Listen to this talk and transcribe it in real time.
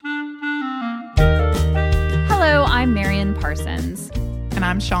Parsons. And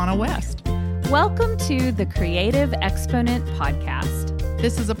I'm Shaunna West. Welcome to the Creative Exponent Podcast.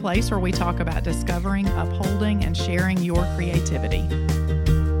 This is a place where we talk about discovering, upholding, and sharing your creativity.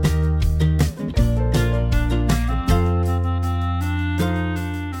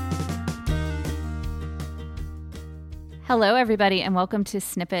 Hello, everybody, and welcome to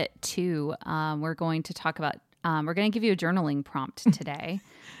Snippet 2. We're going to talk about, we're going to give you a journaling prompt today.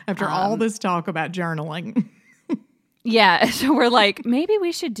 After all this talk about journaling. Yeah, so we're like, maybe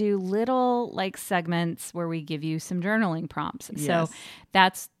we should do little segments where we give you some journaling prompts. Yes. So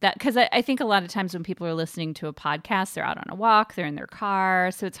that's that, because I think a lot of times when people are listening to a podcast, they're out on a walk, they're in their car,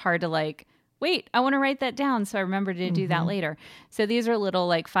 so it's hard to wait, I want to write that down so I remember to do that later. So these are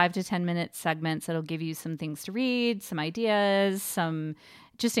little 5 to 10 minute segments that'll give you some things to read, some ideas, some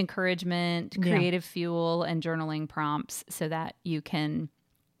just encouragement, creative fuel, and journaling prompts so that you can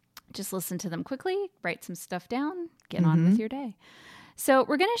just listen to them quickly, write some stuff down, get on with your day. So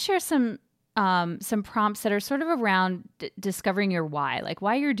we're going to share some prompts that are sort of around discovering your why,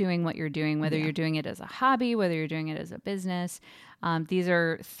 why you're doing what you're doing, whether you're doing it as a hobby, whether you're doing it as a business. These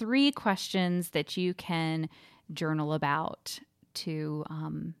are 3 questions that you can journal about to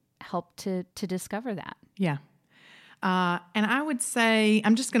help to discover that. Yeah. And I would say,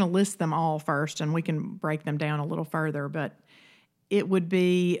 I'm just going to list them all first, and we can break them down a little further, but it would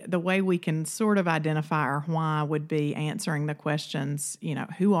be the way we can sort of identify our why would be answering the questions,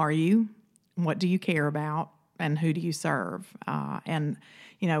 who are you? What do you care about? And who do you serve? And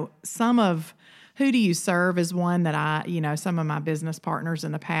some of who do you serve is one that some of my business partners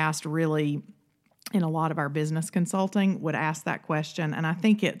in the past really, in a lot of our business consulting, would ask that question. And I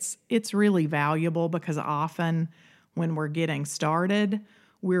think it's really valuable because often when we're getting started,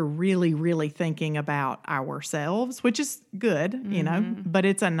 we're really, really thinking about ourselves, which is good, but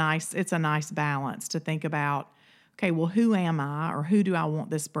it's a nice balance to think about, okay, well, who am I, or who do I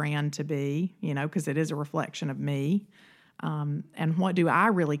want this brand to be, because it is a reflection of me, and what do I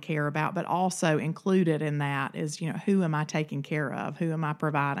really care about, but also included in that is, who am I taking care of? Who am I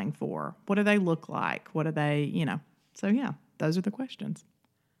providing for? What do they look like? What do they, so yeah, those are the questions.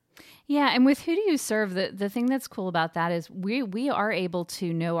 Yeah, and with who do you serve, the thing that's cool about that is we are able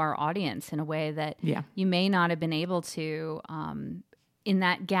to know our audience in a way that you may not have been able to in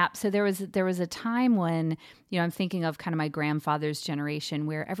that gap. So there was a time when, I'm thinking of kind of my grandfather's generation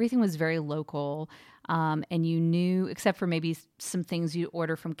where everything was very local, and you knew, except for maybe some things you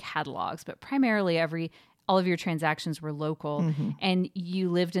order from catalogs, but primarily all of your transactions were local, and you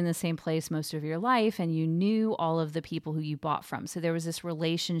lived in the same place most of your life, and you knew all of the people who you bought from. So there was this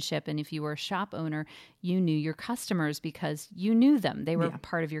relationship, and if you were a shop owner, you knew your customers because you knew them. They were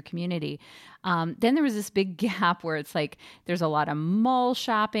part of your community. Then there was this big gap where it's there's a lot of mall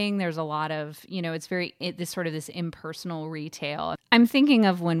shopping. There's a lot of, this impersonal retail. I'm thinking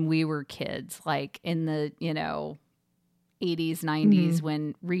of when we were kids, in the, 80s, 90s,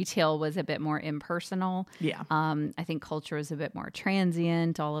 when retail was a bit more impersonal. Yeah. I think culture was a bit more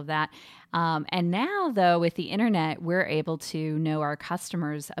transient, all of that. And now, though, with the internet, we're able to know our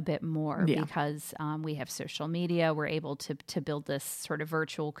customers a bit more because we have social media. We're able to build this sort of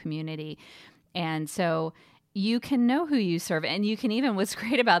virtual community. And so you can know who you serve. And you can even, what's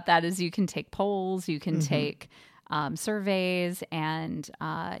great about that is you can take polls, you can take surveys, and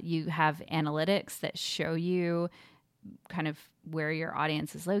you have analytics that show you kind of where your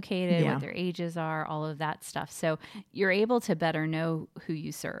audience is located, what their ages are, all of that stuff. So you're able to better know who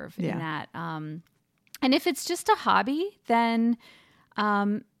you serve in that. And if it's just a hobby, then,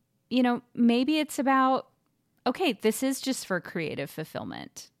 maybe it's about, okay, this is just for creative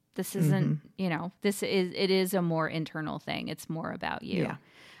fulfillment. This isn't, it is a more internal thing. It's more about you.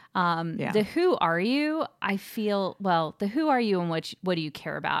 Yeah. The who are you, I feel, the who are you and what do you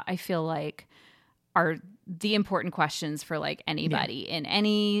care about? I feel are the important questions for anybody in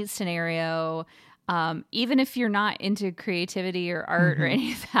any scenario, even if you're not into creativity or art or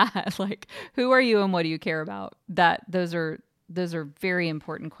any of that. Who are you and what do you care about? Those are very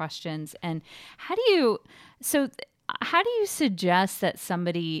important questions. And how do you suggest that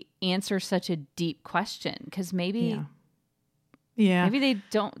somebody answer such a deep question? Because maybe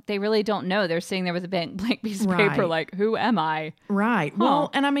they really don't know. They're sitting there with a blank piece of paper, who am I? Right. Huh. Well,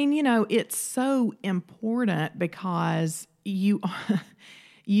 and I mean, it's so important because you've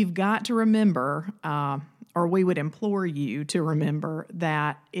got to remember, or we would implore you to remember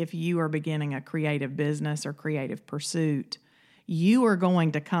that if you are beginning a creative business or creative pursuit, you are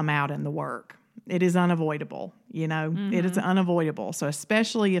going to come out in the work. It is unavoidable, it is unavoidable. So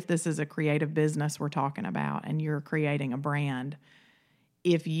especially if this is a creative business we're talking about and you're creating a brand,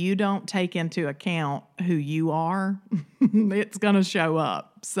 if you don't take into account who you are, it's going to show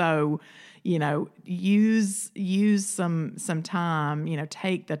up. So, use some time,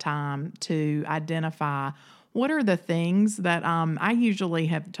 take the time to identify what are the things that I usually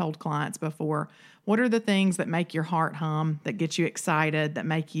have told clients before, what are the things that make your heart hum, that get you excited, that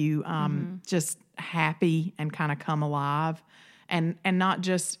make you just happy and kind of come alive? And not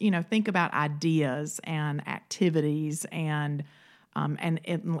just, think about ideas and activities and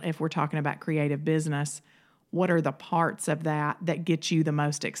if we're talking about creative business, what are the parts of that get you the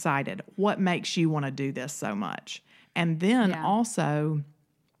most excited? What makes you want to do this so much? And then also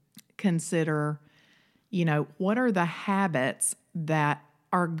consider, what are the habits that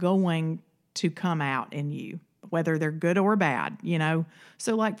are going to come out in you, whether they're good or bad,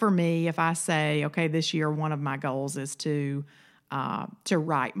 So like for me, if I say, okay, this year one of my goals is to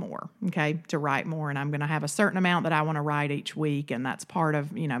write more, to write more. And I'm going to have a certain amount that I want to write each week. And that's part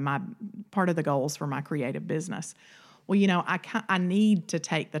of, part of the goals for my creative business. Well, I need to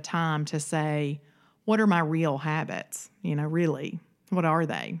take the time to say, what are my real habits? Really, what are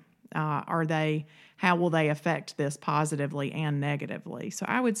they? How will they affect this positively and negatively? So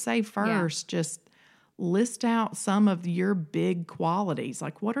I would say first, just list out some of your big qualities.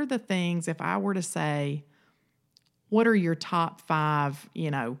 Like, what are the things, if I were to say, what are your top 5,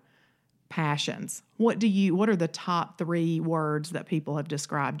 passions? What are the top 3 words that people have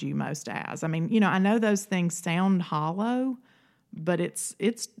described you most as? I mean, I know those things sound hollow, but it's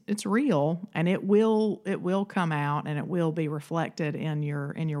real, and it will come out, and it will be reflected in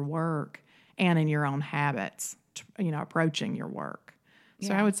your work and in your own habits, approaching your work.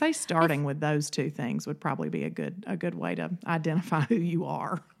 So I would say starting with those 2 things would probably be a good way to identify who you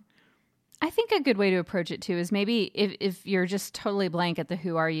are. I think a good way to approach it too is maybe if you're just totally blank at the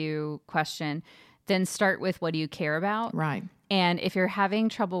who are you question, then start with what do you care about? Right. And if you're having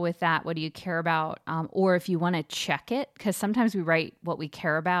trouble with that, what do you care about? Or if you want to check it, because sometimes we write what we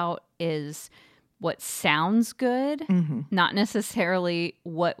care about is what sounds good, not necessarily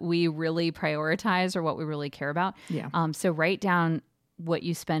what we really prioritize or what we really care about. Yeah. So write down what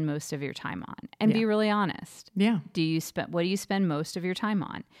you spend most of your time on and be really honest. Yeah. What do you spend most of your time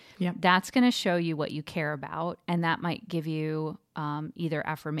on? Yeah. That's going to show you what you care about. And that might give you either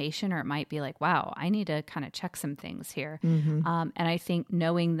affirmation, or it might be like, wow, I need to kind of check some things here. And I think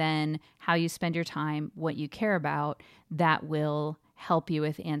knowing then how you spend your time, what you care about, that will help you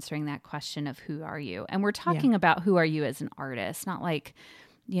with answering that question of who are you? And we're talking about who are you as an artist, not like,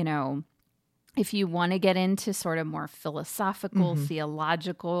 if you want to get into sort of more philosophical,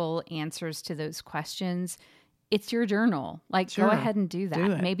 theological answers to those questions, it's your journal. Like, go ahead and do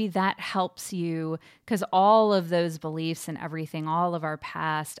that. Maybe that helps you, because all of those beliefs and everything, all of our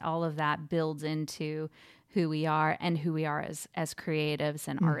past, all of that builds into who we are and who we are as creatives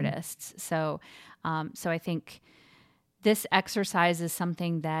and artists. So I think this exercise is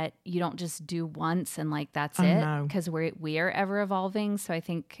something that you don't just do once and like that's it, because we are ever evolving. So I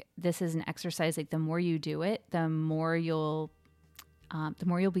think this is an exercise, like the more you do it, the more you'll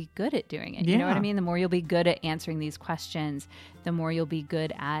be good at doing it. You know what I mean? The more you'll be good at answering these questions, the more you'll be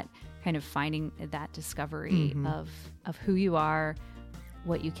good at kind of finding that discovery of who you are,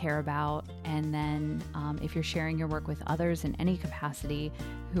 what you care about, and then if you're sharing your work with others in any capacity,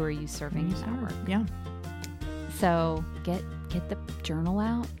 who are you serving in that work? Yeah. So get the journal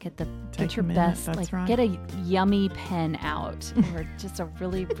out, get your best, get a yummy pen out, or just a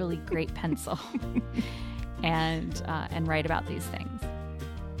really, really great pencil, and write about these things.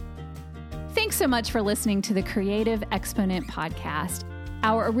 Thanks so much for listening to the Creative Exponent podcast.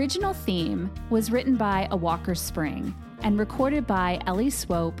 Our original theme was written by A Walker Spring and recorded by Ellie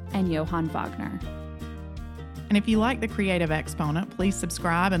Swope and Johann Wagner. And if you like The Creative Exponent, please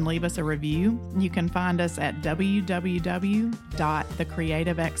subscribe and leave us a review. You can find us at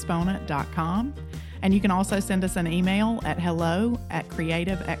www.thecreativeexponent.com. And you can also send us an email at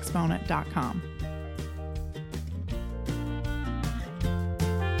hello@creativeexponent.com.